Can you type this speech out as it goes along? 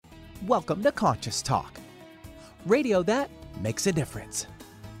Welcome to Conscious Talk, radio that makes a difference.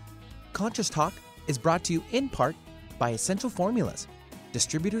 Conscious Talk is brought to you in part by Essential Formulas,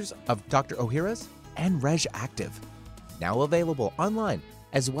 distributors of Dr. Ohhira's and Reg Active, now available online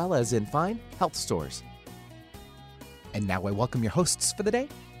as well as in fine health stores. And now I welcome your hosts for the day,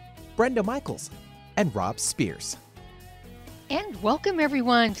 Brenda Michaels and Rob Spears. And welcome,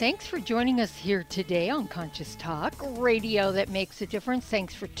 everyone. Thanks for joining us here today on Conscious Talk, radio that makes a difference.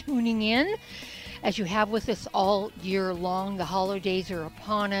 Thanks for tuning in. As you have with us all year long, the holidays are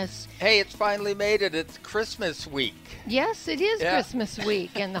upon us. Hey, it's finally made it. It's Christmas week. Yes, it is Christmas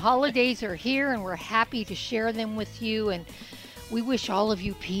week, and the holidays are here, and we're happy to share them with you. And we wish all of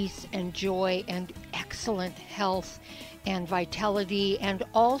you peace and joy and excellent health and vitality, and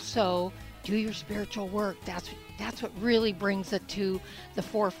also do your spiritual work. That's what really brings it to the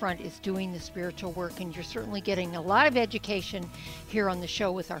forefront, is doing the spiritual work. And you're certainly getting a lot of education here on the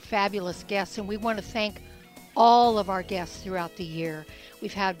show with our fabulous guests. And we want to thank all of our guests throughout the year.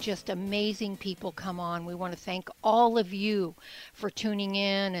 We've had just amazing people come on. We want to thank all of you for tuning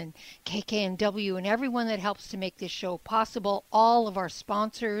in, and KKNW and everyone that helps to make this show possible, all of our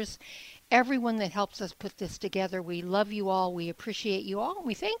sponsors, everyone that helps us put this together. We love you all. We appreciate you all. And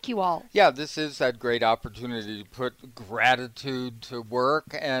we thank you all. Yeah, this is that great opportunity to put gratitude to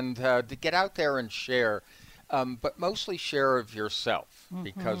work and to get out there and share, but mostly share of yourself,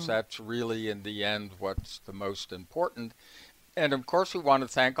 because that's really, in the end, what's the most important. And, of course, we want to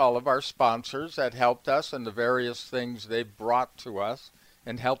thank all of our sponsors that helped us and the various things they brought to us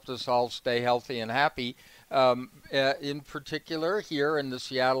and helped us all stay healthy and happy. In particular, here in the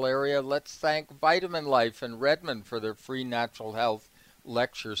Seattle area, let's thank Vitamin Life in Redmond for their free natural health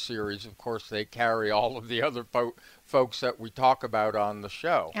lecture series. Of course, they carry all of the other folks that we talk about on the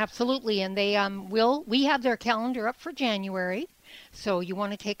show. Absolutely, and they we have their calendar up for January, so you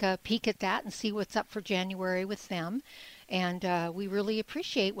want to take a peek at that and see what's up for January with them. And we really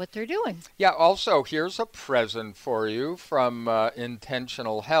appreciate what they're doing. Yeah, also, here's a present for you from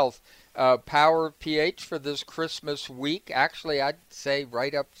Intentional Health. Power of pH for this Christmas week. Actually, I'd say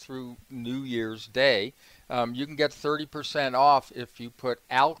right up through New Year's Day. You can get 30% off if you put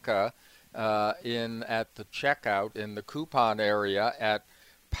ALCA in at the checkout in the coupon area at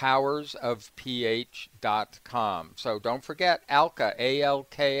powersofph.com. So don't forget ALKA,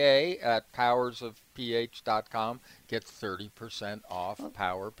 A-L-K-A, at powersofph.com. Get 30% off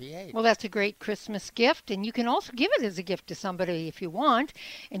Power pH. Well, that's a great Christmas gift, and you can also give it as a gift to somebody if you want,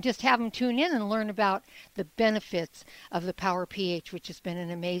 and just have them tune in and learn about the benefits of the Power pH, which has been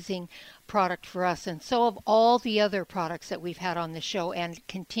an amazing product for us, and so have all the other products that we've had on the show and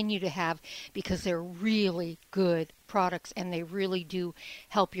continue to have, because they're really good products and they really do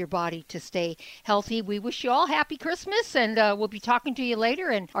help your body to stay healthy. We wish you all happy Christmas, and we'll be talking to you later,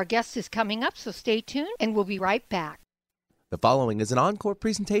 and our guest is coming up, so stay tuned, and we'll be right back. The following is an encore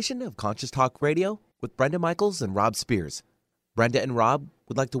presentation of Conscious Talk Radio with Brenda Michaels and Rob Spears. Brenda and Rob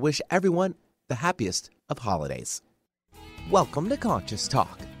would like to wish everyone the happiest of holidays. Welcome to Conscious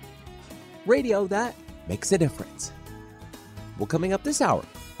Talk, radio that makes a difference. Well, coming up this hour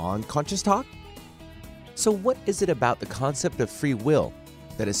on Conscious Talk, so what is it about the concept of free will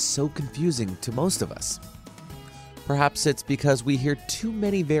that is so confusing to most of us? Perhaps it's because we hear too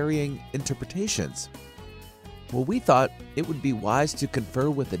many varying interpretations. Well, we thought it would be wise to confer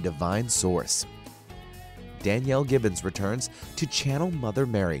with a divine source. Danielle Gibbons returns to channel Mother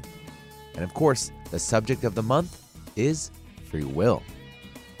Mary. And of course, the subject of the month is free will.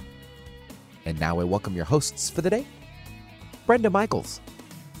 And now I welcome your hosts for the day, Brenda Michaels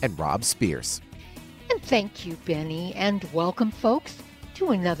and Rob Spears. And thank you, Benny, and welcome, folks,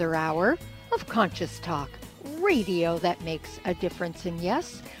 to another hour of Conscious Talk, radio that makes a difference. And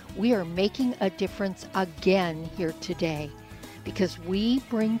yes, we are making a difference again here today, because we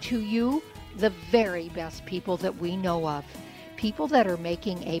bring to you the very best people that we know of, people that are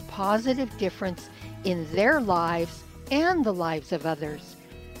making a positive difference in their lives and the lives of others,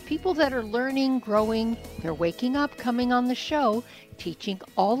 people that are learning, growing, they're waking up, coming on the show, teaching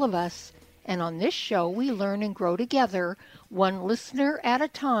all of us. And on this show, we learn and grow together, one listener at a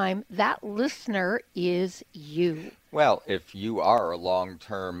time. That listener is you. Well, if you are a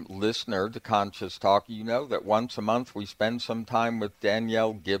long-term listener to Conscious Talk, you know that once a month we spend some time with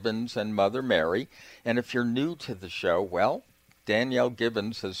Danielle Gibbons and Mother Mary. And if you're new to the show, well, Danielle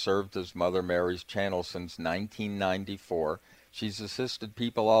Gibbons has served as Mother Mary's channel since 1994. She's assisted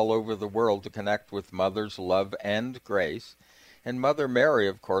people all over the world to connect with Mother's love and grace. And Mother Mary,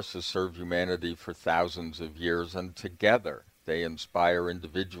 of course, has served humanity for thousands of years, and together they inspire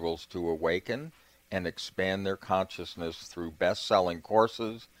individuals to awaken and expand their consciousness through best-selling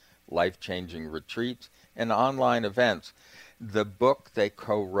courses, life-changing retreats, and online events. The book they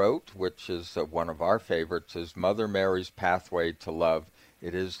co-wrote, which is one of our favorites, is Mother Mary's Pathway to Love.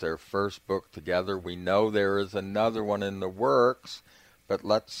 It is their first book together. We know there is another one in the works, but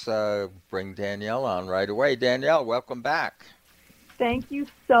let's bring Danielle on right away. Danielle, welcome back. Thank you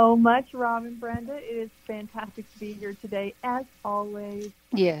so much, Rob and Brenda. It is fantastic to be here today, as always.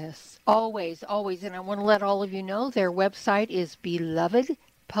 Yes, always, always. And I want to let all of you know their website is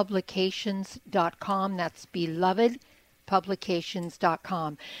belovedpublications.com. That's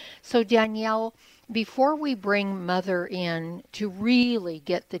belovedpublications.com. So, Danielle, before we bring Mother in to really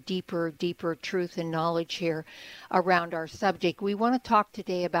get the deeper truth and knowledge here around our subject, we want to talk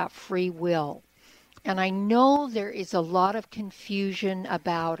today about free will. And I know there is a lot of confusion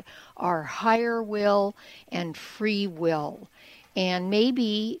about our higher will and free will. And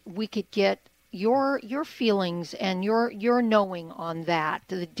maybe we could get your feelings and your knowing on that,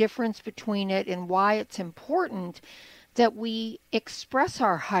 the difference between it and why it's important that we express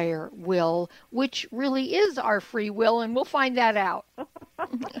our higher will, which really is our free will, and we'll find that out.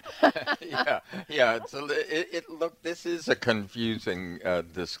 Yeah. Look, this is a confusing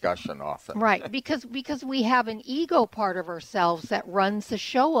discussion often. Right, because we have an ego part of ourselves that runs the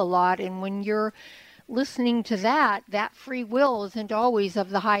show a lot, and when you're listening to that free will isn't always of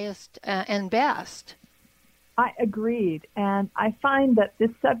the highest and best. I agreed, and I find that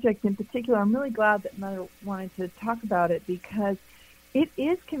this subject in particular, I'm really glad that Mother wanted to talk about it because it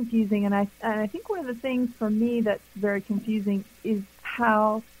is confusing, and I think one of the things for me that's very confusing is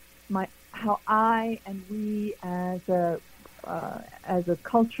how I and we as a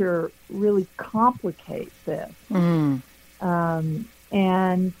culture really complicate this, and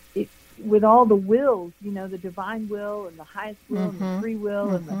it with all the wills, the divine will and the highest will and the free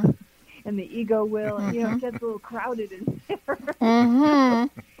will and the ego will, and it gets a little crowded in there.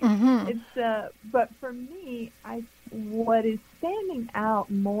 It's but for me, what is standing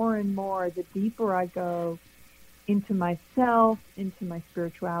out more and more the deeper I go into myself, into my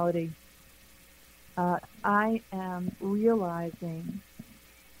spirituality, I am realizing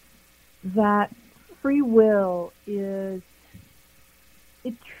that free will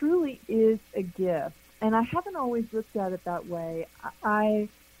truly is a gift. And I haven't always looked at it that way. I've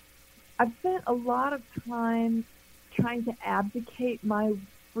spent a lot of time trying to abdicate my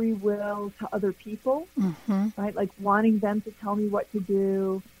free will to other people, right? Like wanting them to tell me what to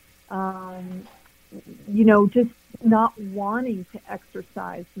do, just not wanting to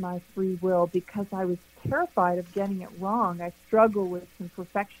exercise my free will because I was terrified of getting it wrong. I struggle with some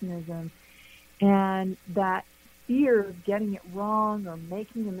perfectionism, and that fear of getting it wrong or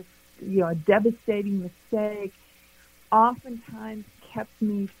making a devastating mistake oftentimes kept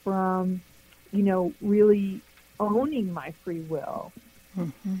me from, really owning my free will.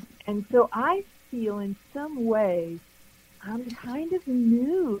 And so I feel in some ways I'm kind of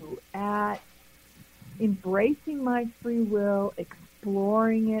new at embracing my free will,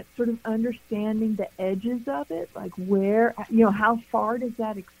 exploring it, sort of understanding the edges of it, like where, how far does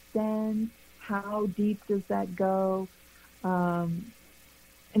that extend? How deep does that go? And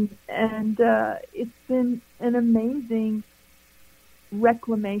it's been an amazing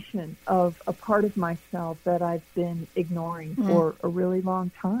reclamation of a part of myself that I've been ignoring for a really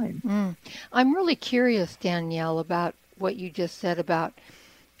long time. I'm really curious, Danielle, about what you just said about,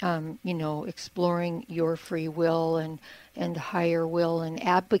 exploring your free will and higher will and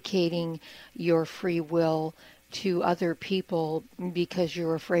advocating your free will to other people because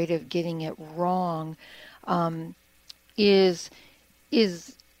you're afraid of getting it wrong. Is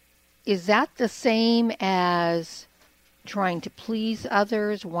that the same as trying to please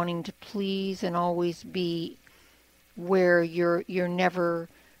others, wanting to please and always be where you're never,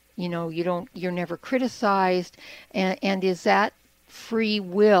 you're never criticized? And is that free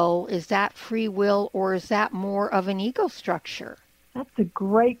will? Is that free will, or is that more of an ego structure? That's a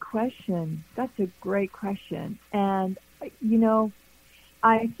great question. And,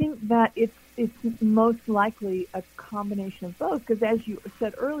 I think that it's most likely a combination of both, because as you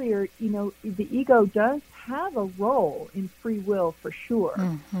said earlier, the ego does have a role in free will for sure.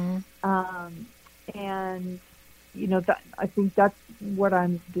 And, I think that's what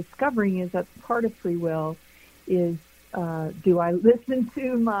I'm discovering is that part of free will is, do I listen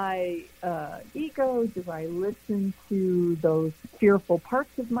to my ego? Do I listen to those fearful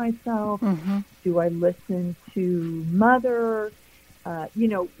parts of myself? Do I listen to Mother?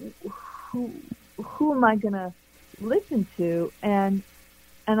 Who am I going to listen to? And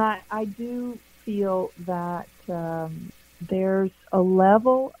I do feel that there's a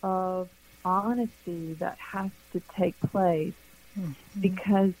level of honesty that has to take place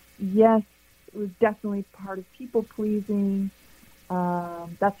because, yes, it was definitely part of people-pleasing.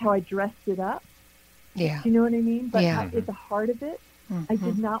 That's how I dressed it up. Yeah. Do you know what I mean? But Yeah. at the heart of it, I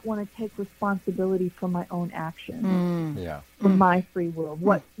did not want to take responsibility for my own actions, for my free will.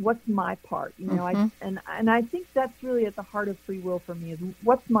 What's my part? You know, and I think that's really at the heart of free will for me is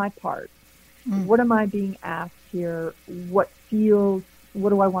what's my part? What am I being asked here? What do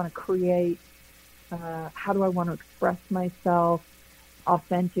I want to create? How do I want to express myself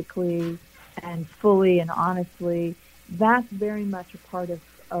authentically and fully and honestly? That's very much a part of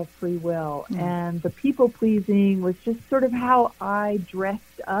free will. And the people-pleasing was just sort of how I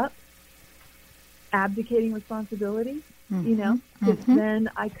dressed up, abdicating responsibility, you know, because then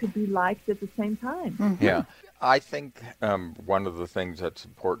I could be liked at the same time. Yeah. I think one of the things that's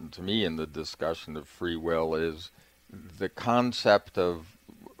important to me in the discussion of free will is the concept of,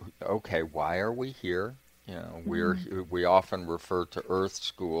 okay, why are we here? You know, we often refer to Earth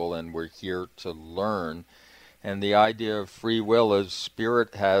School, and we're here to learn. And the idea of free will is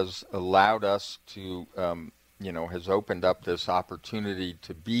Spirit has allowed us to, has opened up this opportunity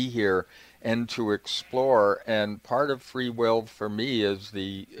to be here and to explore. And part of free will for me is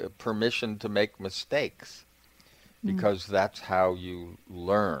the permission to make mistakes, because that's how you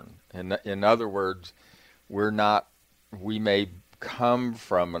learn. And in other words, we may come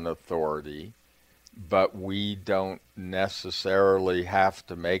from an authority, but we don't necessarily have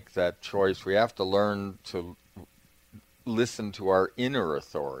to make that choice. We have to learn to listen to our inner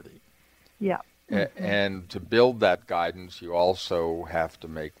authority. Yeah. And to build that guidance, you also have to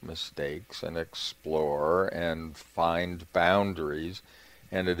make mistakes and explore and find boundaries.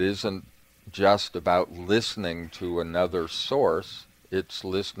 And it isn't just about listening to another source, it's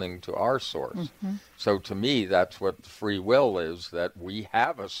listening to our source. So to me, that's what free will is, that we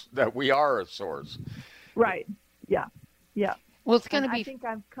are a source. Right. Yeah. Yeah. Well, it's going to be. I think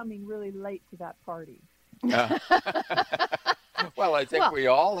I'm coming really late to that party. Well, I think we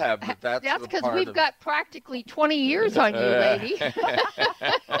all have, but that's because we've got practically 20 years on you, lady.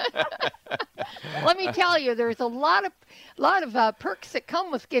 Let me tell you, there's a lot of perks that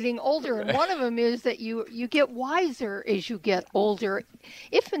come with getting older, and one of them is that you get wiser as you get older.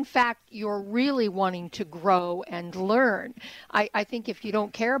 If in fact you're really wanting to grow and learn, I think if you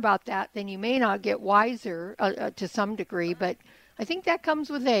don't care about that, then you may not get wiser to some degree, but I think that comes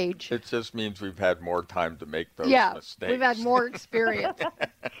with age. It just means we've had more time to make those mistakes. Yeah, we've had more experience.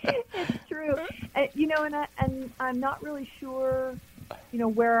 It's true. And I'm not really sure,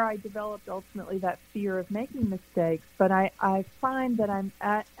 where I developed ultimately that fear of making mistakes. But I find that I'm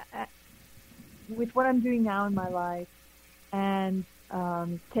at with what I'm doing now in my life and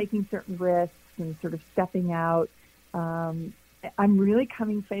taking certain risks and sort of stepping out. I'm really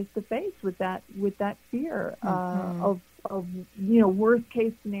coming face to face with that fear of worst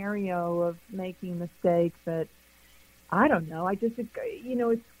case scenario of making mistakes that I don't know. It's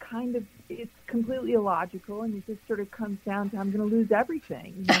completely illogical, and it just sort of comes down to I'm going to lose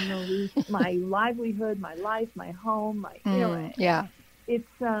everything. I'm going to lose my livelihood, my life, my home. Yeah. It's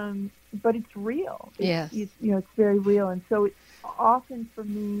but it's real. Yes. It's very real, and so it often for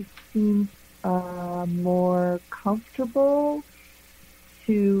me seems more comfortable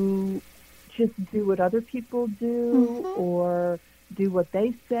to just do what other people do or do what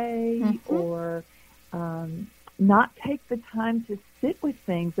they say or not take the time to sit with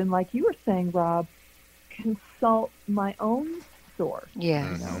things. And like you were saying, Rob, consult my own source.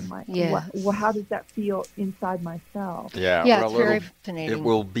 Yes. How does that feel inside myself? Yeah, it's very fascinating. It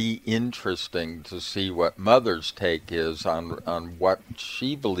will be interesting to see what Mother's take is on what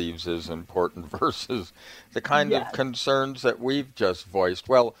she believes is important versus the kind of concerns that we've just voiced.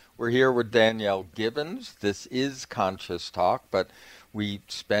 Well, we're here with Danielle Gibbons. This is Conscious Talk, but we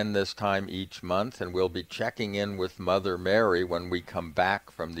spend this time each month, and we'll be checking in with Mother Mary when we come back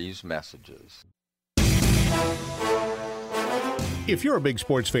from these messages. If you're a big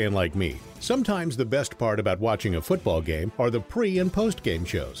sports fan like me, sometimes the best part about watching a football game are the pre- and post-game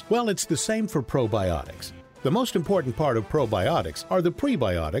shows. Well, it's the same for probiotics. The most important part of probiotics are the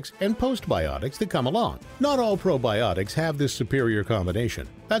prebiotics and postbiotics that come along. Not all probiotics have this superior combination.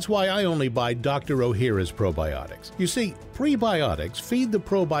 That's why I only buy Dr. Ohhira's probiotics. You see, prebiotics feed the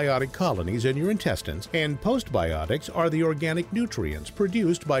probiotic colonies in your intestines, and postbiotics are the organic nutrients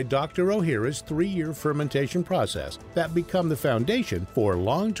produced by Dr. Ohhira's 3-year fermentation process that become the foundation for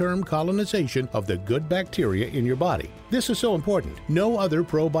long-term colonization of the good bacteria in your body. This is so important. No other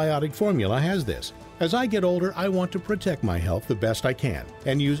probiotic formula has this. As I get older, I want to protect my health the best I can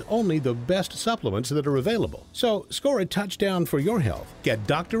and use only the best supplements that are available. So score a touchdown for your health. Get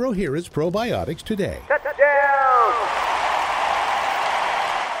Dr. Ohhira's probiotics today. Touchdown!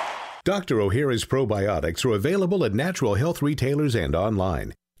 Dr. O'Hara's probiotics are available at natural health retailers and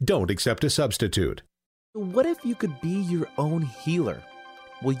online. Don't accept a substitute. What if you could be your own healer?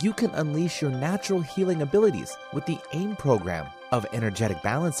 Well, you can unleash your natural healing abilities with the AIM program of energetic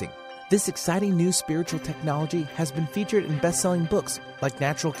balancing. This exciting new spiritual technology has been featured in best-selling books like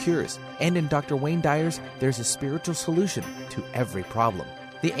Natural Cures, and in Dr. Wayne Dyer's There's a Spiritual Solution to Every Problem.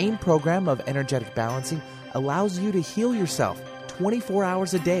 The AIM program of energetic balancing allows you to heal yourself 24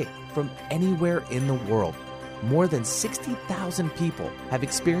 hours a day from anywhere in the world. More than 60,000 people have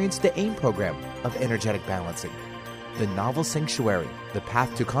experienced the AIM program of energetic balancing. The novel Sanctuary, The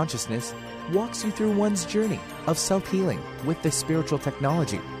Path to Consciousness, walks you through one's journey of self-healing with this spiritual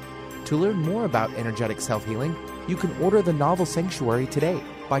technology. To learn more about energetic self-healing, you can order the novel Sanctuary today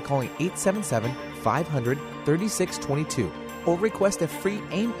by calling 877-500-3622 or request a free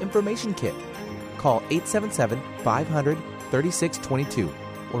AIM information kit. Call 877-500-3622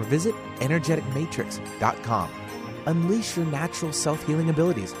 or visit energeticmatrix.com. Unleash your natural self-healing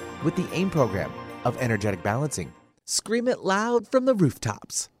abilities with the AIM program of energetic balancing. Scream it loud from the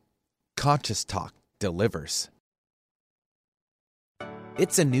rooftops. Conscious Talk delivers.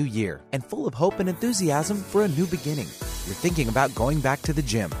 It's a new year and full of hope and enthusiasm for a new beginning. You're thinking about going back to the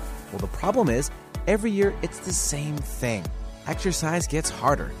gym. Well, the problem is, every year it's the same thing. Exercise gets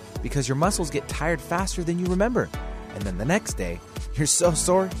harder because your muscles get tired faster than you remember. And then the next day, you're so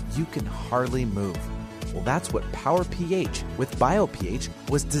sore you can hardly move. Well, that's what Power pH with BioPH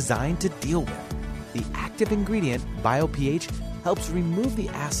was designed to deal with. The active ingredient, BioPH, helps remove the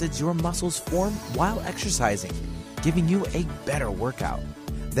acids your muscles form while exercising, giving you a better workout.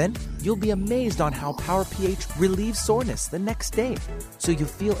 Then you'll be amazed on how Power pH relieves soreness the next day, so you'll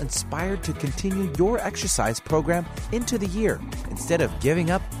feel inspired to continue your exercise program into the year instead of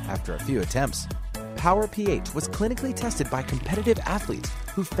giving up after a few attempts. Power pH was clinically tested by competitive athletes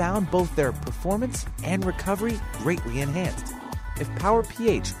who found both their performance and recovery greatly enhanced. If Power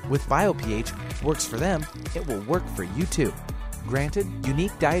pH with BioPH works for them, it will work for you too. Granted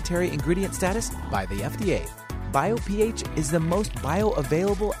unique dietary ingredient status by the FDA. BioPH is the most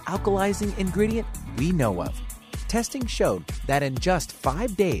bioavailable alkalizing ingredient we know of. Testing showed that in just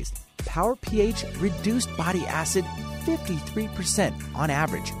 5 days, Power pH reduced body acid 53% on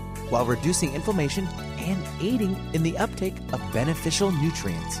average, while reducing inflammation and aiding in the uptake of beneficial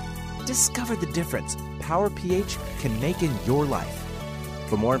nutrients. Discover the difference Power pH can make in your life.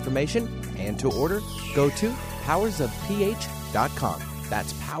 For more information and to order, go to powersofph.com.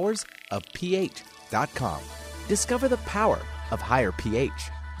 That's powersofph.com. Discover the power of higher pH.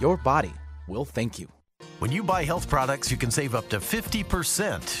 Your body will thank you. When you buy health products, you can save up to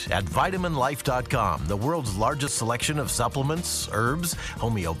 50% at vitaminlife.com, the world's largest selection of supplements, herbs,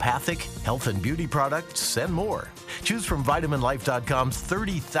 homeopathic, health and beauty products, and more. Choose from vitaminlife.com's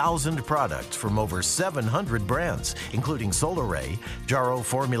 30,000 products from over 700 brands, including Solar Ray, Jarrow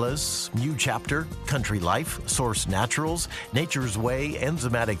Formulas, New Chapter, Country Life, Source Naturals, Nature's Way,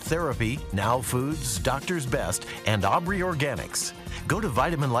 Enzymatic Therapy, Now Foods, Doctor's Best, and Aubrey Organics. Go to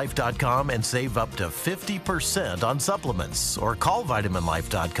vitaminlife.com and save up to 50% on supplements, or call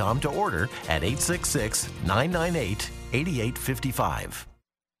vitaminlife.com to order at 866-998-8855.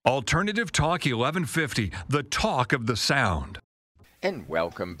 Alternative Talk 1150, the talk of the sound. And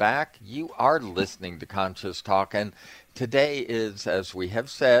welcome back. You are listening to Conscious Talk, and today is, as we have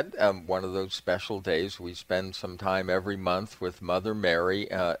said, one of those special days. We spend some time every month with Mother Mary,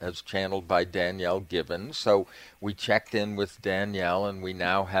 as channeled by Danielle Gibbons. So we checked in with Danielle, and we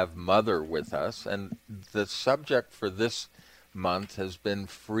now have Mother with us. And the subject for this month has been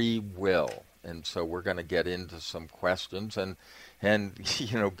free will. And so we're going to get into some questions and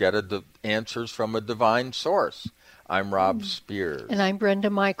get answers from a divine source. I'm Rob Spears. And I'm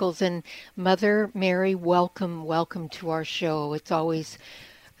Brenda Michaels. And Mother Mary, welcome to our show. It's always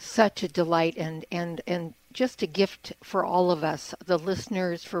such a delight and just a gift for all of us, the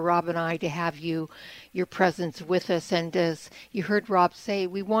listeners, for Rob and I, to have your presence with us. And as you heard Rob say,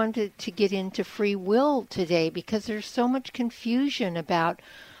 we wanted to get into free will today because there's so much confusion about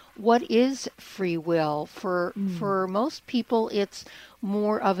what is free will. For most people, it's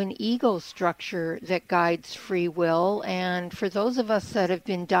more of an ego structure that guides free will. And for those of us that have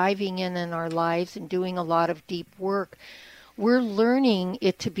been diving in our lives and doing a lot of deep work, we're learning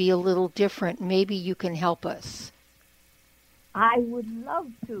it to be a little different. Maybe you can help us. I would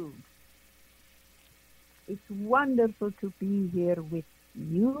love to. It's wonderful to be here with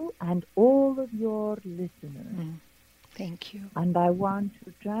you and all of your listeners. Thank you. And I want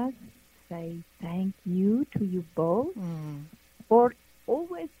to just say thank you to you both for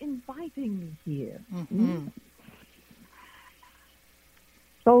always inviting me here.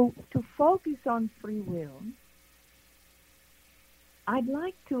 So to focus on free will, I'd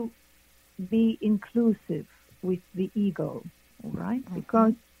like to be inclusive with the ego, all right? Mm-hmm.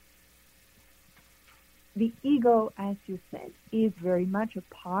 Because the ego, as you said, is very much a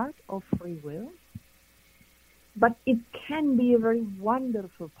part of free will, but it can be a very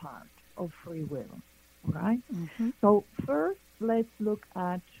wonderful part of free will, right? Mm-hmm. So first, let's look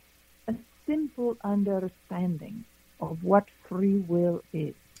at a simple understanding of what free will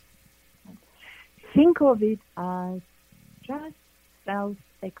is. Think of it as just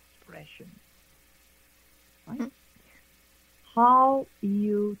self-expression, right? Mm-hmm. How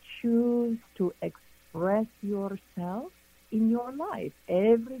you choose to express yourself in your life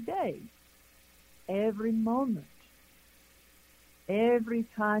every day, every moment, every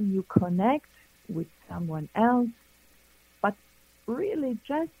time you connect with someone else, but really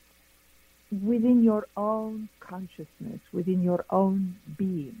just within your own consciousness, within your own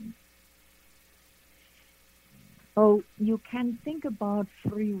being. So you can think about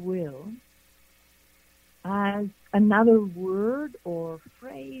free will as another word or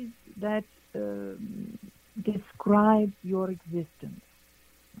phrase that describes your existence,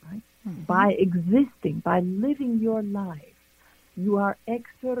 right? Mm-hmm. By existing, by living your life, you are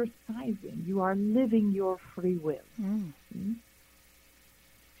exercising, you are living your free will. Mm-hmm.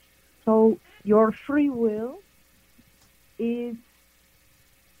 So your free will is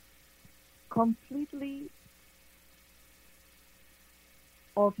completely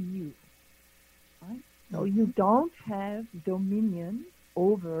of you, right? Mm-hmm. So you don't have dominion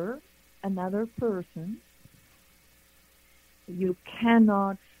over another person. You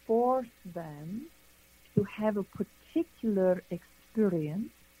cannot force them to have a particular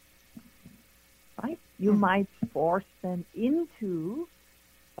experience, right? You might force them into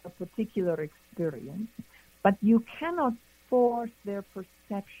a particular experience, but you cannot force their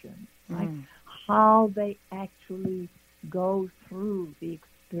perception, right? How they actually go through the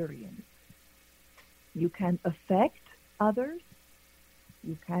experience. You can affect others,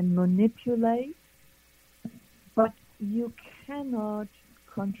 you can manipulate, but you cannot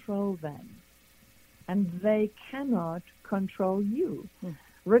control them, and they cannot control you,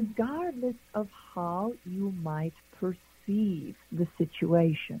 regardless of how you might perceive the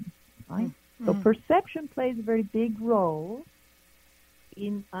situation, right? So perception plays a very big role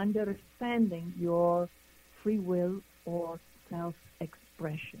in understanding your free will or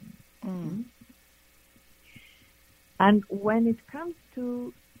self-expression. And when it comes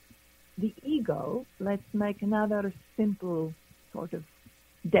to the ego, let's make another simple sort of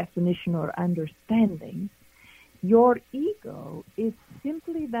definition or understanding. Your ego is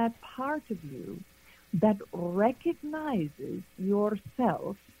simply that part of you that recognizes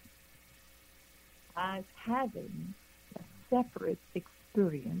yourself as having a separate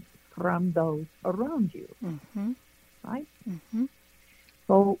experience from those around you, right?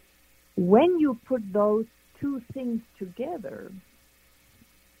 So when you put those two things together,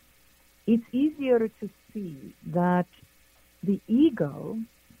 it's easier to see that the ego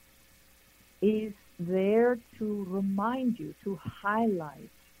is there to remind you, to highlight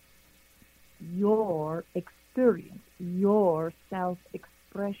your experience, your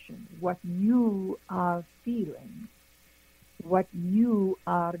self-expression, what you are feeling, what you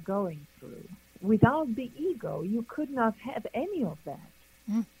are going through. Without the ego, you could not have any of that.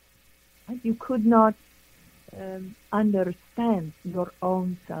 Right? You could not understand your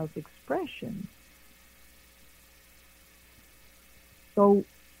own self-expression. So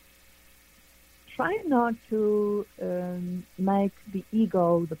try not to make the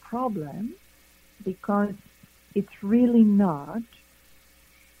ego the problem, because it's really not.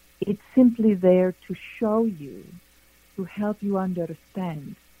 It's simply there to show you, to help you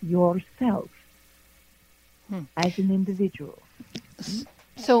understand yourself as an individual.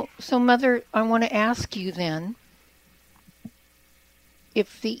 So, Mother, I want to ask you then,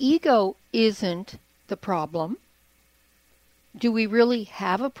 if the ego isn't the problem, do we really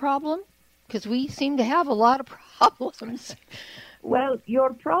have a problem? Because we seem to have a lot of problems. Well,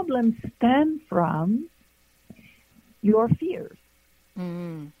 your problems stem from your fears,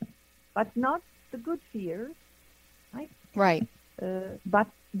 but not the good fears, right? Right. But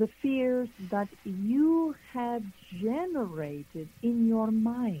the fears that you have generated in your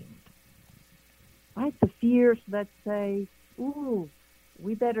mind, right? The fears that say, ooh,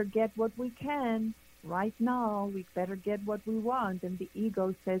 we better get what we can right now, we better get what we want. And the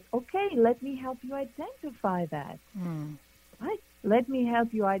ego says, okay, let me help you identify that, right? Let me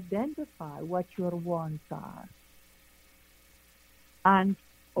help you identify what your wants are. And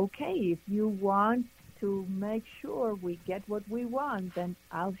okay, if you want to make sure we get what we want, then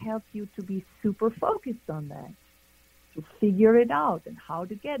I'll help you to be super focused on that, to figure it out and how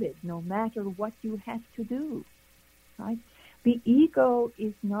to get it, no matter what you have to do, right? The ego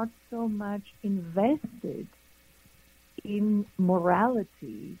is not so much invested in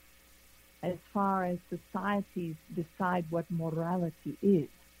morality as far as societies decide what morality is.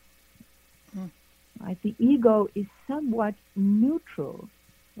 Right? The ego is somewhat neutral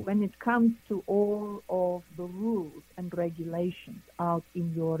when it comes to all of the rules and regulations out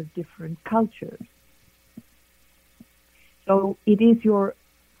in your different cultures. So it is your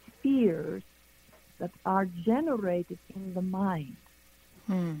fears that are generated in the mind,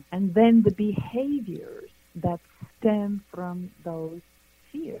 and then the behaviors that stem from those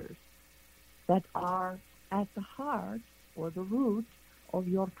fears that are at the heart or the root of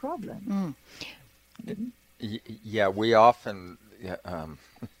your problem. Yeah, we often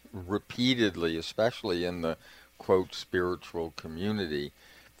repeatedly, especially in the, quote, spiritual community,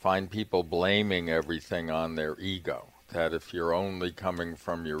 find people blaming everything on their ego, that if you're only coming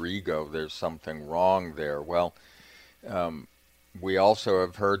from your ego, there's something wrong there. Well, we also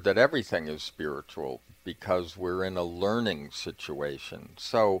have heard that everything is spiritual because we're in a learning situation.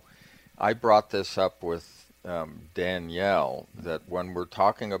 So I brought this up with Danielle, that when we're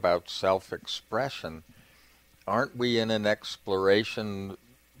talking about self-expression, aren't we in an exploration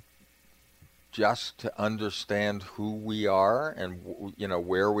just to understand who we are and,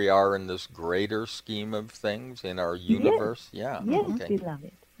 where we are in this greater scheme of things in our universe? Yes, Okay.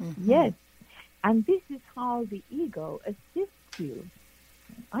 Beloved. Yes. And this is how the ego assists you.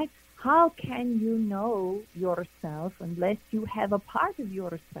 Right? How can you know yourself unless you have a part of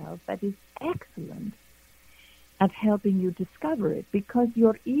yourself that is excellent at helping you discover it? Because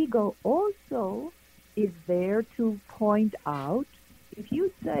your ego also is there to point out, if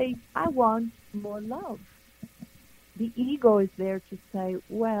you say, I want more love, the ego is there to say,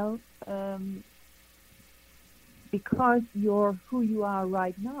 well, because you're who you are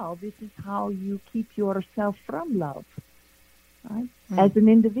right now, this is how you keep yourself from love, right? As an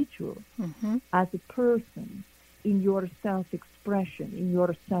individual, as a person, in your self-expression, in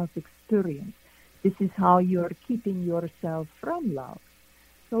your self-experience. This is how you're keeping yourself from love.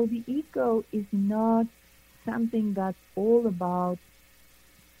 So the ego is not something that's all about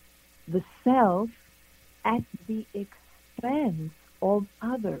the self at the expense of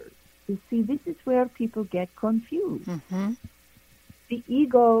others. You see, this is where people get confused. The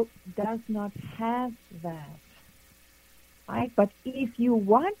ego does not have that, right? But if you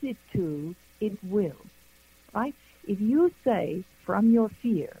want it to, it will, right? If you say from your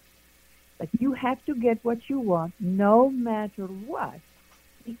fear that you have to get what you want no matter what,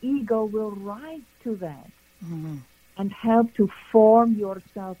 the ego will rise to that and help to form your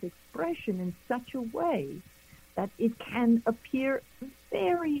self-expression in such a way that it can appear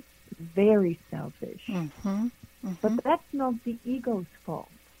very, very selfish. But that's not the ego's fault.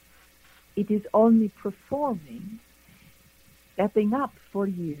 It is only performing, stepping up for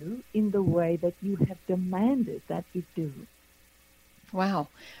you in the way that you have demanded that it do. Wow,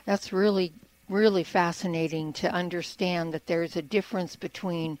 that's really, really fascinating to understand that there's a difference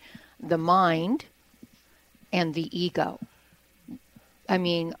between the mind and the ego. I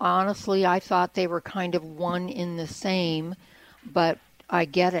mean, honestly, I thought they were kind of one in the same, but I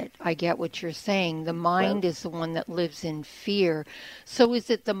get it. I get what you're saying. The mind is the one that lives in fear. So is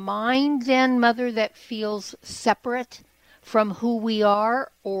it the mind then, Mother, that feels separate from who we are?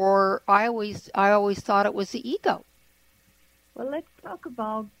 Or I always thought it was the ego. Well, let's talk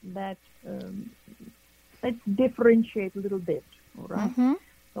about that. Let's differentiate a little bit, all right?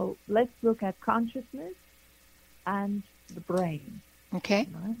 So let's look at consciousness and the brain. Okay.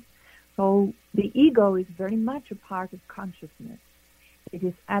 Right? So the ego is very much a part of consciousness. It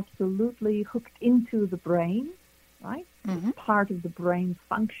is absolutely hooked into the brain, right? It's part of the brain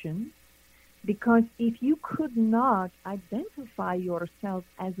function. Because if you could not identify yourself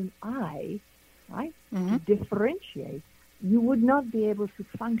as an I, right, to differentiate, you would not be able to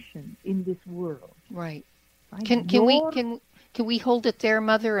function in this world. Right. Can we hold it there,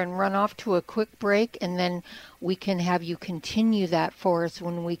 Mother, and run off to a quick break, and then we can have you continue that for us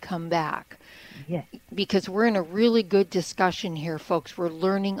when we come back? Yes. Because we're in a really good discussion here, folks. We're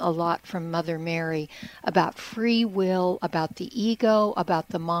learning a lot from Mother Mary about free will, about the ego, about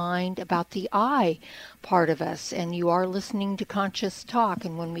the mind, about the I part of us. And you are listening to Conscious Talk.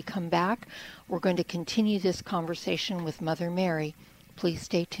 And when we come back, we're going to continue this conversation with Mother Mary. Please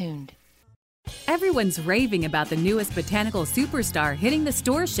stay tuned. Everyone's raving about the newest botanical superstar hitting the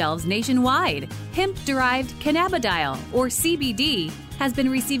store shelves nationwide. Hemp-derived cannabidiol, or CBD, has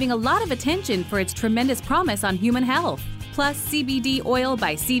been receiving a lot of attention for its tremendous promise on human health. Plus CBD Oil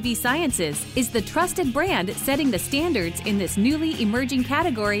by CV Sciences is the trusted brand setting the standards in this newly emerging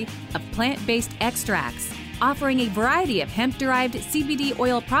category of plant-based extracts, offering a variety of hemp-derived CBD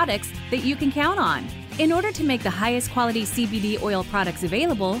oil products that you can count on. In order to make the highest quality CBD oil products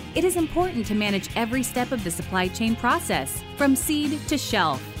available, it is important to manage every step of the supply chain process, from seed to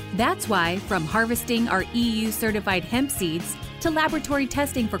shelf. That's why, from harvesting our EU-certified hemp seeds, to laboratory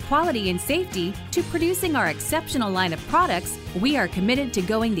testing for quality and safety, to producing our exceptional line of products, we are committed to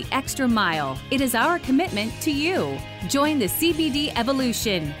going the extra mile. It is our commitment to you. Join the CBD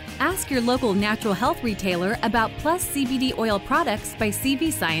evolution. Ask your local natural health retailer about Plus CBD oil products by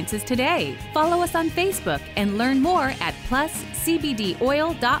CV Sciences today. Follow us on Facebook and learn more at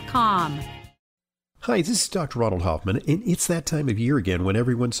pluscbdoil.com. Hi, this is Dr. Ronald Hoffman, and it's that time of year again when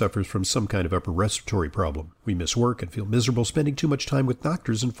everyone suffers from some kind of upper respiratory problem. We miss work and feel miserable spending too much time with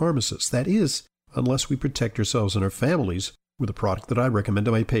doctors and pharmacists. That is, unless we protect ourselves and our families with a product that I recommend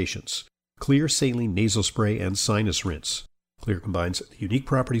to my patients, Clear Saline Nasal Spray and Sinus Rinse. Clear combines the unique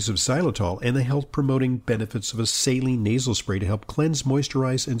properties of xylitol and the health-promoting benefits of a saline nasal spray to help cleanse,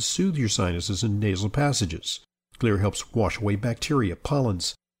 moisturize, and soothe your sinuses and nasal passages. Clear helps wash away bacteria,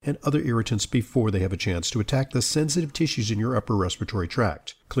 pollens, and other irritants before they have a chance to attack the sensitive tissues in your upper respiratory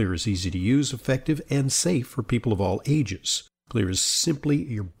tract. Clear is easy to use, effective, and safe for people of all ages. Clear is simply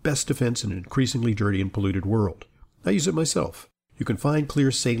your best defense in an increasingly dirty and polluted world. I use it myself. You can find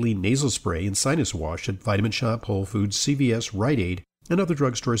Clear Saline Nasal Spray and Sinus Wash at Vitamin Shoppe, Whole Foods, CVS, Rite Aid, and other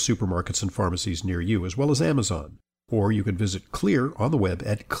drugstores, supermarkets, and pharmacies near you, as well as Amazon. Or you can visit Clear on the web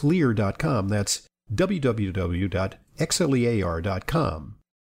at clear.com. That's www.xlear.com.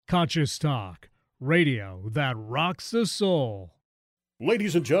 Conscious Talk, radio that rocks the soul.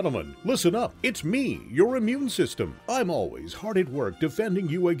 Ladies and gentlemen, listen up. It's me, your immune system. I'm always hard at work defending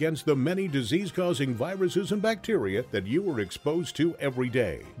you against the many disease-causing viruses and bacteria that you are exposed to every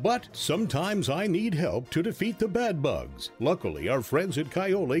day. But sometimes I need help to defeat the bad bugs. Luckily, our friends at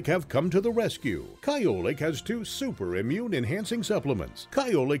Kyolic have come to the rescue. Kyolic has 2 super immune-enhancing supplements,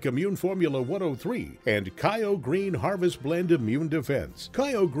 Kyolic Immune Formula 103 and Kyo Green Harvest Blend Immune Defense.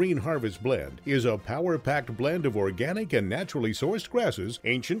 Kyo Green Harvest Blend is a power-packed blend of organic and naturally sourced grasses,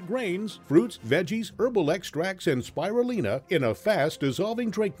 ancient grains, fruits, veggies, herbal extracts, and spirulina in a fast-dissolving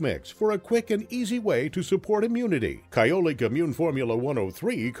drink mix for a quick and easy way to support immunity. Kyolic Immune Formula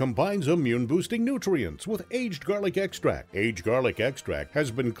 103 combines immune-boosting nutrients with aged garlic extract. Aged garlic extract has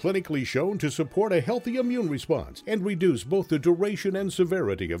been clinically shown to support a healthy immune response and reduce both the duration and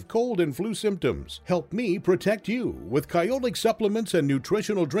severity of cold and flu symptoms. Help me protect you with Kyolic supplements and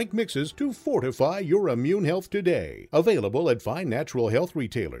nutritional drink mixes to fortify your immune health today. Available at fine natural health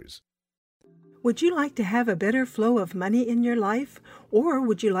retailers. Would you like to have a better flow of money in your life? Or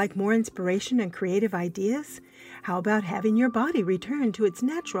would you like more inspiration and creative ideas? How about having your body return to its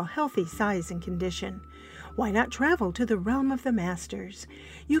natural healthy size and condition? Why not travel to the realm of the masters?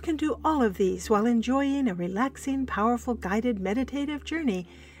 You can do all of these while enjoying a relaxing, powerful, guided meditative journey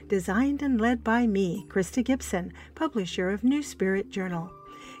designed and led by me, Krista Gibson, publisher of New Spirit Journal.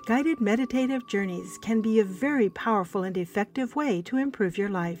 Guided meditative journeys can be a very powerful and effective way to improve your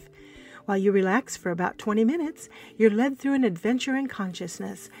life. While you relax for about 20 minutes, you're led through an adventure in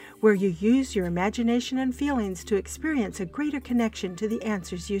consciousness where you use your imagination and feelings to experience a greater connection to the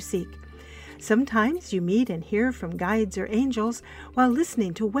answers you seek. Sometimes you meet and hear from guides or angels while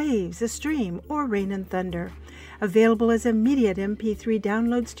listening to waves, a stream, or rain and thunder. Available as immediate MP3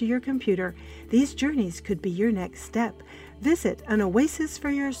 downloads to your computer, these journeys could be your next step. Visit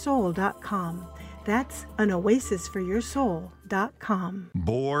anoasisforyoursoul.com. That's anoasisforyoursoul.com.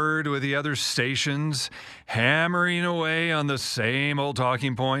 Bored with the other stations, hammering away on the same old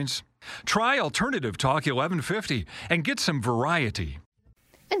talking points? Try Alternative Talk 1150 and get some variety.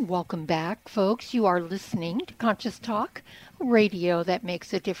 And welcome back, folks. You are listening to Conscious Talk, radio that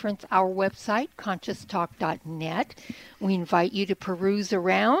makes a difference. Our website, conscioustalk.net. We invite you to peruse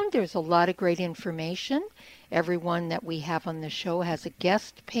around. There's a lot of great information. Everyone that we have on the show has a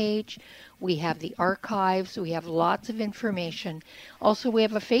guest page. We have the archives. We have lots of information. Also, we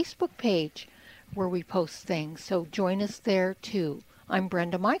have a Facebook page where we post things. So join us there, too. I'm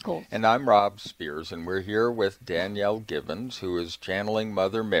Brenda Michaels. And I'm Rob Spears, and we're here with Danielle Gibbons, who is channeling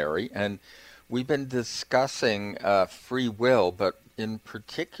Mother Mary. And we've been discussing free will, but in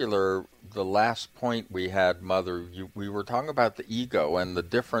particular, the last point we had, Mother, we were talking about the ego and the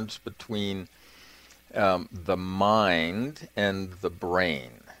difference between the mind and the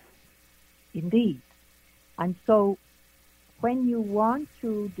brain. Indeed. And so when you want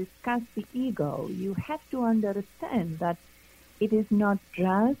to discuss the ego, you have to understand that it is not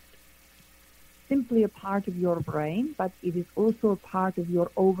just simply a part of your brain, but it is also a part of your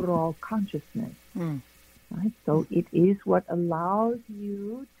overall consciousness. Right? So it is what allows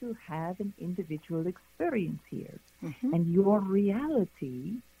you to have an individual experience here. And your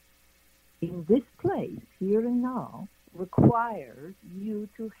reality in this place, here and now, requires you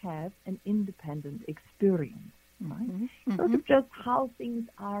to have an independent experience. Right? Sort of just how things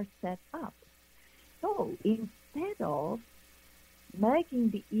are set up. So instead of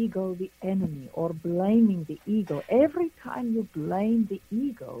making the ego the enemy or blaming the ego, every time you blame the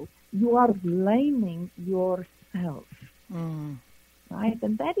ego, you are blaming yourself. Right?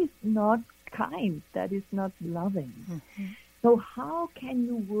 And that is not kind. That is not loving. So how can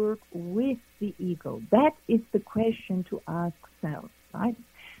you work with the ego? That is the question to ask self. Right?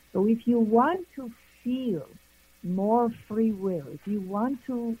 So if you want to feel more free will, if you want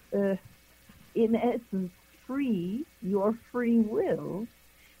to, in essence, free your free will,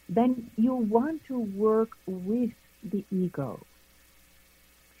 then you want to work with the ego.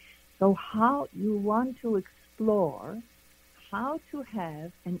 So how you want to explore how to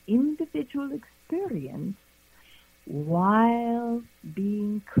have an individual experience while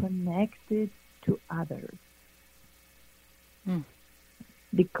being connected to others.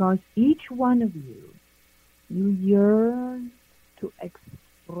 Because each one of you yearn to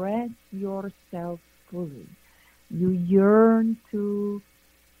express yourself fully. You yearn to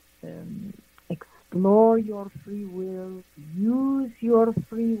explore your free will, use your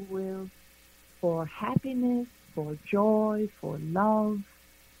free will for happiness, for joy, for love.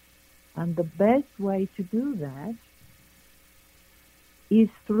 And the best way to do that is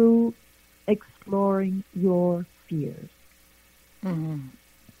through exploring your fears. And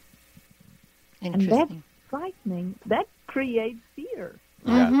that's frightening. That creates fear.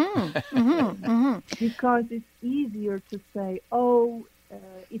 Because it's easier to say,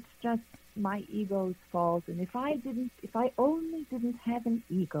 it's just my ego's fault, and if I only didn't have an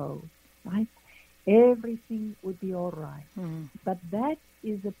ego, right, everything would be all right. But that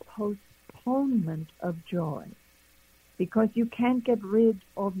is a postponement of joy, because you can't get rid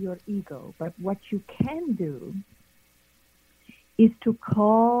of your ego. But what you can do is to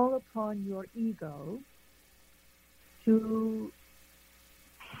call upon your ego to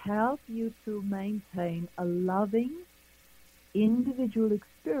help you to maintain a loving individual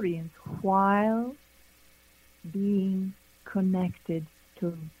experience while being connected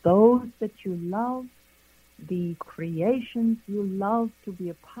to those that you love, the creations you love to be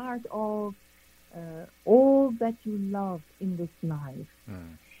a part of, all that you love in this life.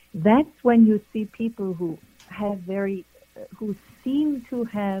 That's when you see people who have who seem to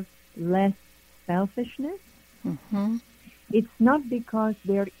have less selfishness. It's not because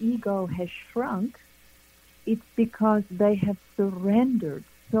their ego has shrunk. It's because they have surrendered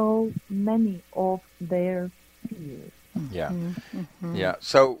so many of their fears. Yeah.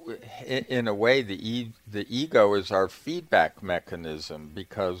 So in a way, the ego is our feedback mechanism,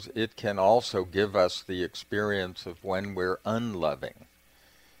 because it can also give us the experience of when we're unloving.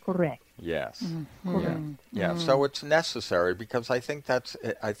 Correct. Yes. Yeah. So it's necessary, because I think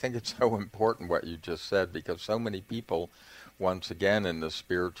it's so important what you just said, because so many people, once again, in the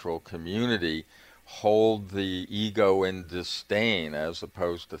spiritual community, hold the ego in disdain, as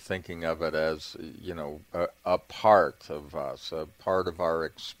opposed to thinking of it as, a part of us, a part of our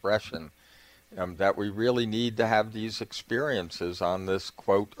expression, that we really need to have these experiences on this,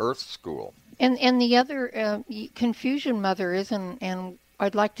 quote, earth school. And the other confusion, Mother, is, and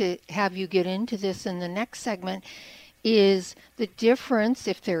I'd like to have you get into this in the next segment, is the difference,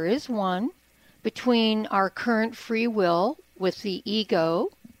 if there is one, between our current free will with the ego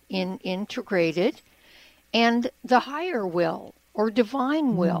integrated and the higher will or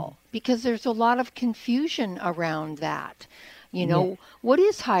divine will, because there's a lot of confusion around that. What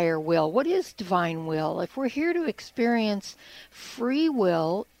is higher will? What is divine will? If we're here to experience free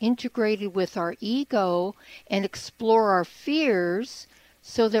will integrated with our ego and explore our fears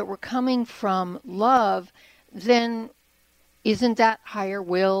so that we're coming from love, then isn't that higher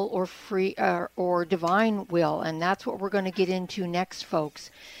will or free or divine will? And that's what we're going to get into next, folks,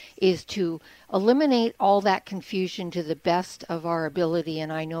 is to eliminate all that confusion to the best of our ability.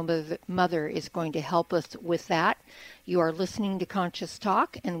 And I know Mother is going to help us with that. You are listening to Conscious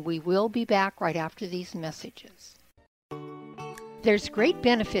Talk, and we will be back right after these messages. There's great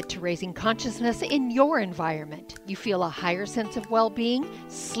benefit to raising consciousness in your environment. You feel a higher sense of well-being,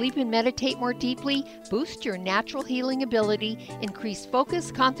 sleep and meditate more deeply, boost your natural healing ability, increase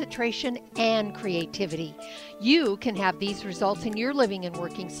focus, concentration, and creativity. You can have these results in your living and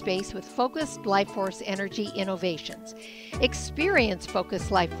working space with focused Life Force Energy innovations. Experience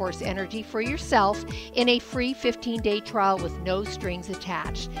focused Life Force Energy for yourself in a free 15-day trial with no strings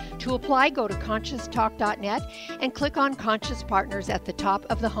attached. To apply, go to ConsciousTalk.net and click on Conscious Partners at the top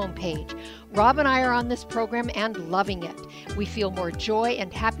of the homepage. Rob and I are on this program and loving it. We feel more joy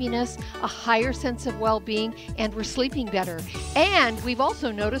and happiness, a higher sense of well-being, and we're sleeping better. And we've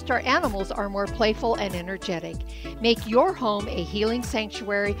also noticed our animals are more playful and energetic. Make your home a healing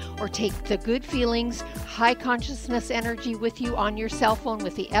sanctuary or take the good feelings, high consciousness energy with you on your cell phone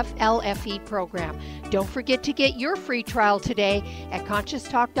with the FLFE program. Don't forget to get your free trial today at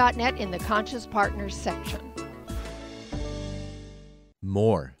ConsciousTalk.net in the Conscious Partners section.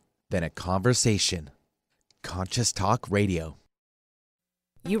 More than a conversation. Conscious Talk Radio.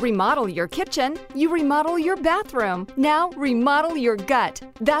 You remodel your kitchen, you remodel your bathroom. Now remodel your gut.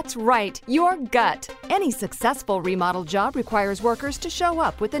 That's right, your gut. Any successful remodel job requires workers to show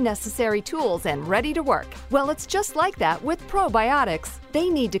up with the necessary tools and ready to work. Well, it's just like that with probiotics. They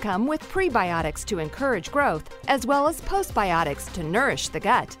need to come with prebiotics to encourage growth, as well as postbiotics to nourish the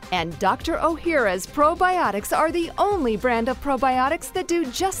gut. And Dr. Ohhira's probiotics are the only brand of probiotics that do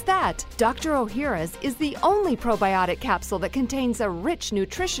just that. Dr. Ohhira's is the only probiotic capsule that contains a rich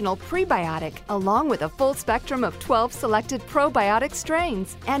nutritional prebiotic, along with a full spectrum of 12 selected probiotic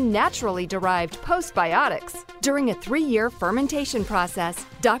strains and naturally derived postbiotics. During a 3-year fermentation process,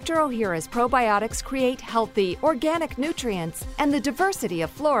 Dr. Ohhira's probiotics create healthy, organic nutrients and the diversity of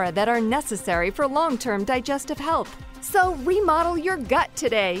flora that are necessary for long-term digestive health. So remodel your gut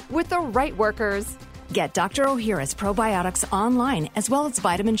today with the right workers. Get Dr. Ohhira's probiotics online, as well as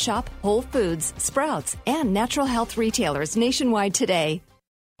Vitamin Shop, Whole Foods, Sprouts, and natural health retailers nationwide today.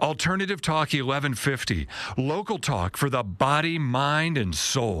 Alternative Talk 1150, local talk for the body, mind, and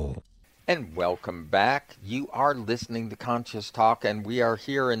soul. And welcome back. You are listening to Conscious Talk, and we are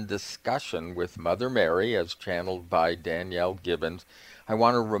here in discussion with Mother Mary, as channeled by Danielle Gibbons. I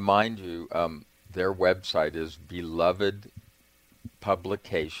want to remind you, their website is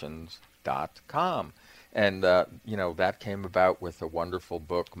belovedpublications.com. And, that came about with a wonderful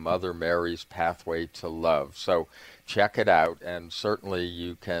book, Mother Mary's Pathway to Love. So check it out, and certainly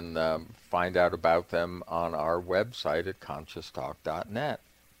you can find out about them on our website at ConsciousTalk.net.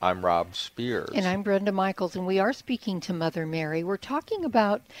 I'm Rob Spears. And I'm Brenda Michaels, and we are speaking to Mother Mary. We're talking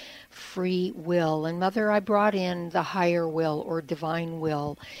about free will. And Mother, I brought in the higher will or divine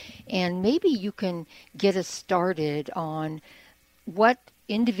will. And maybe you can get us started on what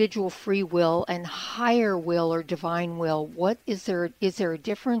individual free will and higher will or divine will, what is there a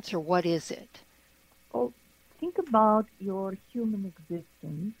difference, or what is it? Well, think about your human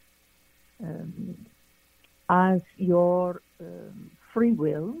existence as your free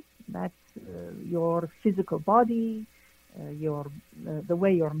will. That's your physical body, the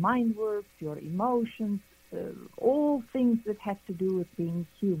way your mind works, your emotions, all things that have to do with being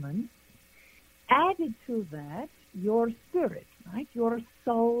human. Added to that, your spirit, right? Your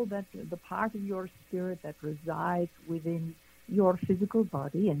soul, that the part of your spirit that resides within your physical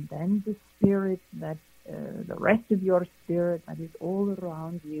body, and then the spirit that the rest of your spirit that is all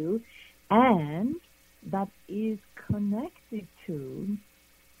around you, and that is connected to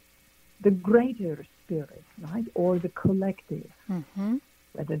the greater spirit, right? Or the collective,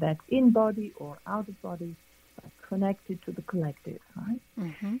 whether that's in body or out of body, but connected to the collective, right?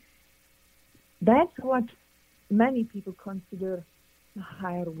 That's what many people consider the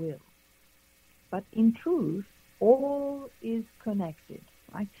higher will. But in truth, all is connected,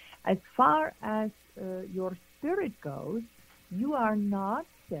 right? As far as your spirit goes, you are not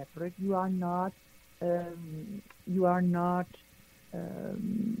separate. You are not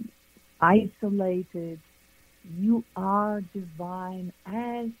isolated. You are divine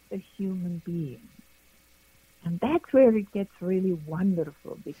as a human being. And that's where it gets really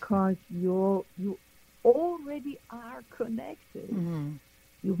wonderful, because you already are connected.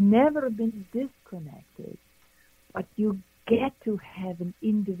 You've never been disconnected, but you get to have an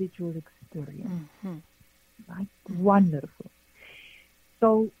individual experience. Right? Wonderful.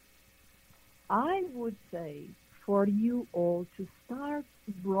 So I would say for you all to start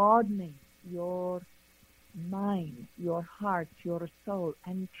broadening your mind, your heart, your soul,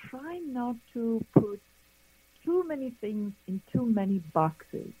 and try not to put too many things in too many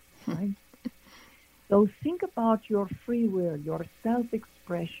boxes, right? So think about your free will, your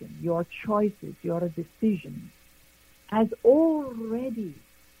self-expression, your choices, your decisions, as already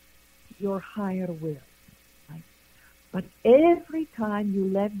your higher will. Right? But every time you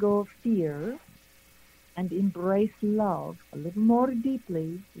let go of fear and embrace love a little more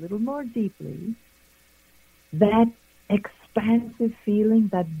deeply, that expansive feeling,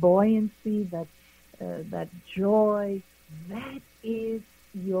 that buoyancy, that joy, that is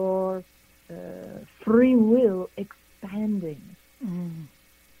your free will expanding.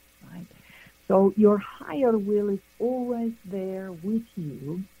 Right? So your higher will is always there with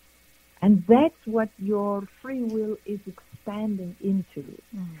you, and that's what your free will is expanding into.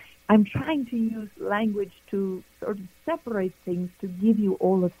 I'm trying to use language to sort of separate things to give you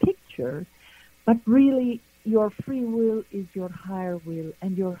all a picture, but really your free will is your higher will,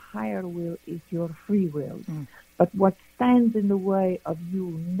 and your higher will is your free will. But what stands in the way of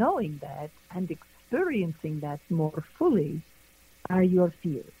you knowing that and experiencing that more fully are your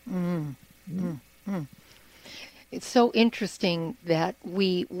fears. It's so interesting that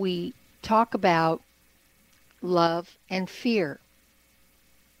we talk about love and fear.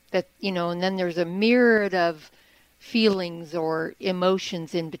 That, and then there's a myriad of feelings or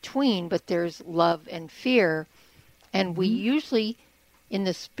emotions in between, but there's love and fear. And we usually, in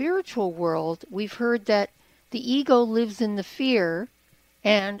the spiritual world, we've heard that the ego lives in the fear,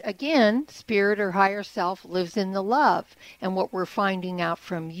 and again, spirit or higher self lives in the love. And what we're finding out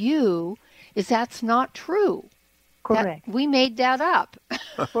from you is that's not true. Correct. We made that up.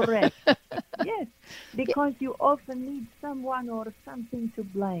 Correct. Yes, because you often need someone or something to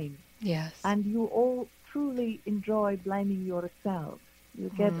blame. Yes. And you all truly enjoy blaming yourself.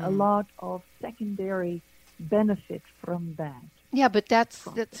 You get a lot of secondary benefit from that. Yeah, but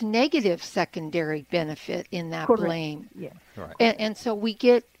that's negative secondary benefit in that Correct. Blame. Yes. Right. And so we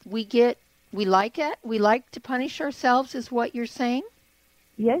like it. We like to punish ourselves, is what you're saying?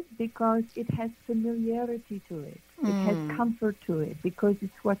 Yes, because it has familiarity to it. It has comfort to it, because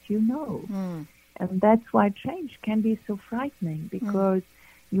it's what you know. And that's why change can be so frightening, because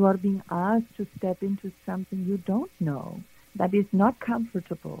you are being asked to step into something you don't know, that is not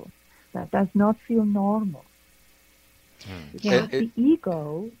comfortable, that does not feel normal. Because the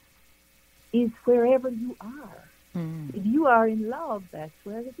ego is wherever you are. If you are in love, that's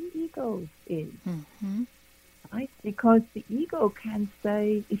where the ego is. Right? Because the ego can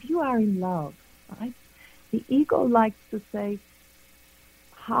say, if you are in love, right? The ego likes to say,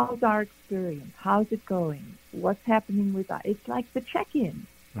 how's our experience? How's it going? What's happening with us? It's like the check-in,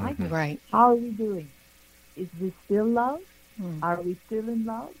 right? Right. How are we doing? Is this still love? Are we still in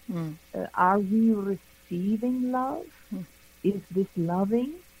love? Are we receiving love? Is this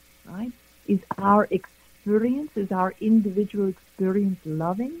loving? Right? Is our experience, is our individual experience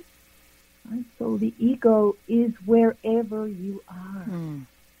loving? Right? So the ego is wherever you are.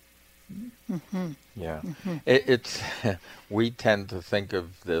 Yeah. It's we tend to think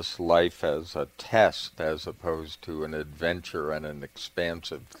of this life as a test as opposed to an adventure and an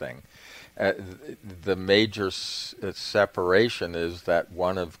expansive thing. The major separation is that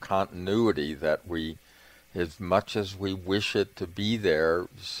one of continuity, that we, as much as we wish it to be there,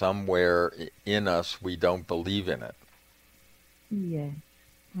 somewhere in us we don't believe in it. Yes.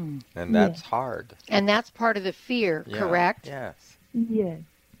 And that's hard. And that's part of the fear, correct? Yes. Yes.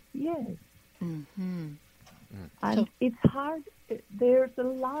 Yes. And it's hard. There's a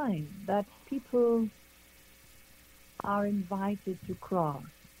line that people are invited to cross,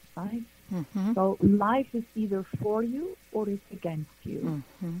 right? So life is either for you or it's against you.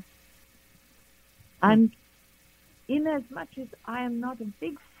 And in as much as I am not a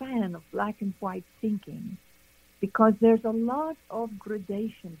big fan of black and white thinking, because there's a lot of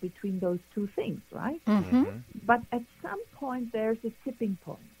gradation between those two things, right? But at some point, there's a tipping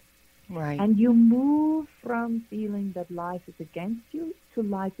point. Right. And you move from feeling that life is against you to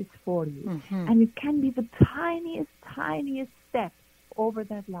life is for you. And it can be the tiniest step over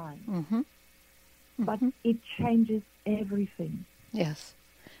that line. But it changes everything. Yes.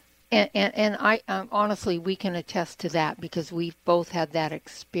 And I honestly, we can attest to that, because we've both had that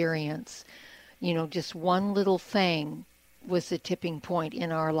experience. Just one little thing was the tipping point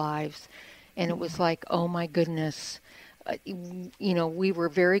in our lives. And it was like, oh my goodness, we were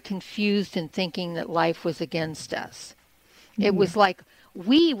very confused in thinking that life was against us. It was like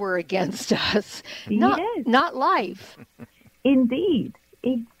we were against us, not life. Indeed,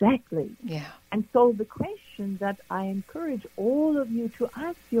 exactly. Yeah. And so the question that I encourage all of you to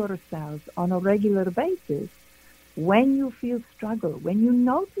ask yourselves on a regular basis, when you feel struggle, when you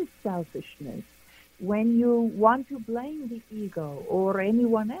notice selfishness, when you want to blame the ego or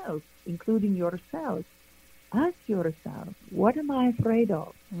anyone else, including yourself, ask yourself, what am I afraid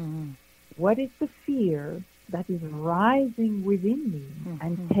of? What is the fear that is rising within me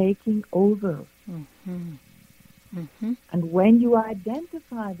and taking over. And when you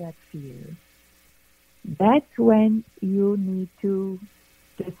identify that fear, that's when you need to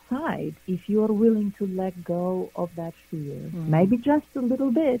decide if you're willing to let go of that fear. Maybe just a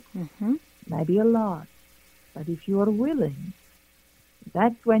little bit, maybe a lot. But if you are willing,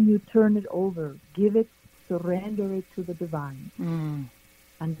 that's when you turn it over, give it, surrender it to the divine.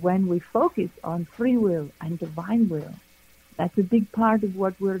 And when we focus on free will and divine will, that's a big part of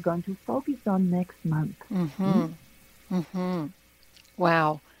what we're going to focus on next month.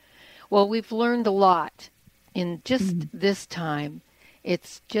 Wow. Well, we've learned a lot in just this time.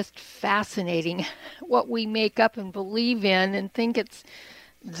 It's just fascinating what we make up and believe in and think it's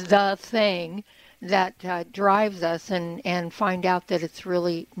the thing that drives us, and find out that it's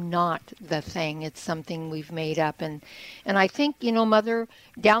really not the thing. It's something we've made up. And I think, Mother,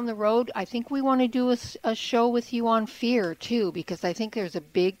 down the road, I think we want to do a show with you on fear, too, because I think there's a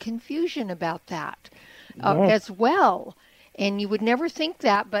big confusion about that as well. And you would never think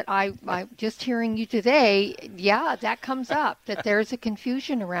that, but I just hearing you today, that comes up, that there's a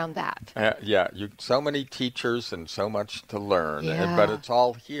confusion around that. So many teachers and so much to learn, but it's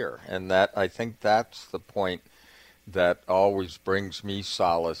all here. And I think that's the point that always brings me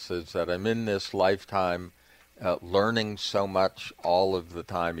solace, is that I'm in this lifetime learning so much all of the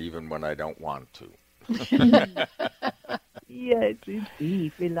time, even when I don't want to. Yes,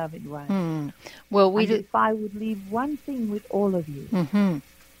 indeed, beloved one. Well, if I would leave one thing with all of you,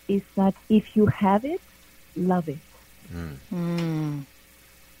 is that if you have it, love it.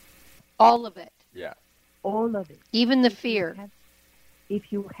 All of it. Yeah. All of it. Even the fear.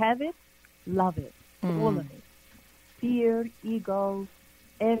 If you have it, love it. All of it. Fear, ego,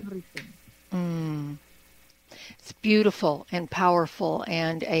 everything. It's beautiful and powerful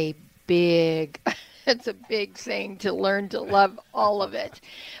and a big... It's a big thing to learn to love all of it.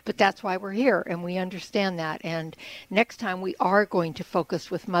 But that's why we're here, and we understand that. And next time we are going to focus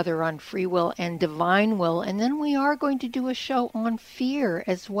with Mother on free will and divine will, and then we are going to do a show on fear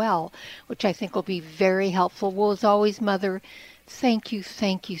as well, which I think will be very helpful. Well, as always, Mother, thank you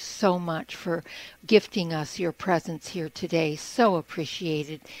so much for gifting us your presence here today. So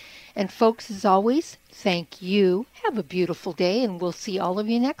appreciated. And folks, as always, thank you. Have a beautiful day, and we'll see all of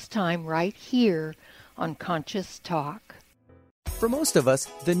you next time right here on Conscious Talk. For most of us,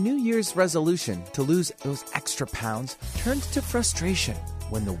 the New Year's resolution to lose those extra pounds turns to frustration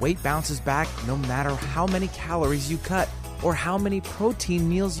when the weight bounces back no matter how many calories you cut or how many protein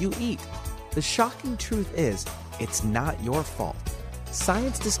meals you eat. The shocking truth is, it's not your fault.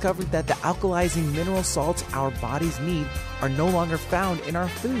 Science discovered that the alkalizing mineral salts our bodies need are no longer found in our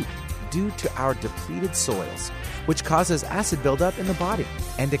food due to our depleted soils, which causes acid buildup in the body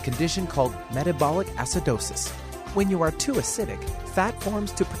and a condition called metabolic acidosis. When you are too acidic, fat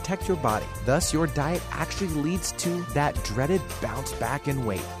forms to protect your body. Thus, your diet actually leads to that dreaded bounce back in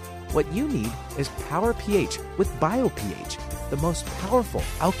weight. What you need is Power pH with BioPH, the most powerful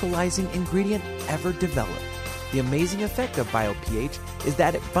alkalizing ingredient ever developed. The amazing effect of BioPH is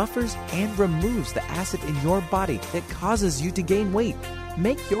that it buffers and removes the acid in your body that causes you to gain weight.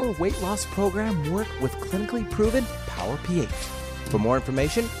 Make your weight loss program work with clinically proven Power pH. For more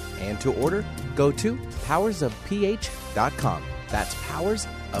information and to order, go to powersofph.com. That's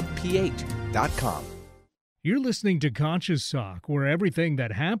powersofph.com. You're listening to Conscious Talk, where everything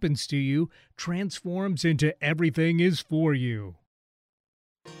that happens to you transforms into everything is for you.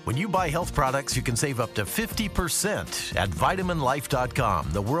 When you buy health products, you can save up to 50% at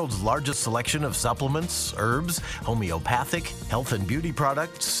vitaminlife.com, the world's largest selection of supplements, herbs, homeopathic, health and beauty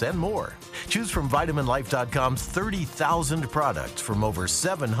products, and more. Choose from vitaminlife.com's 30,000 products from over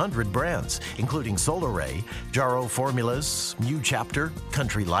 700 brands, including Solaray, Jarrow Formulas, New Chapter,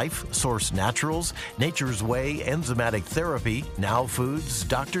 Country Life, Source Naturals, Nature's Way, Enzymatic Therapy, Now Foods,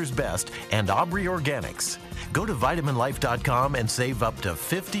 Doctor's Best, and Aubrey Organics. Go to vitaminlife.com and save up to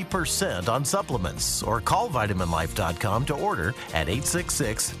 50% on supplements, or call vitaminlife.com to order at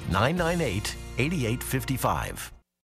 866-998-8855.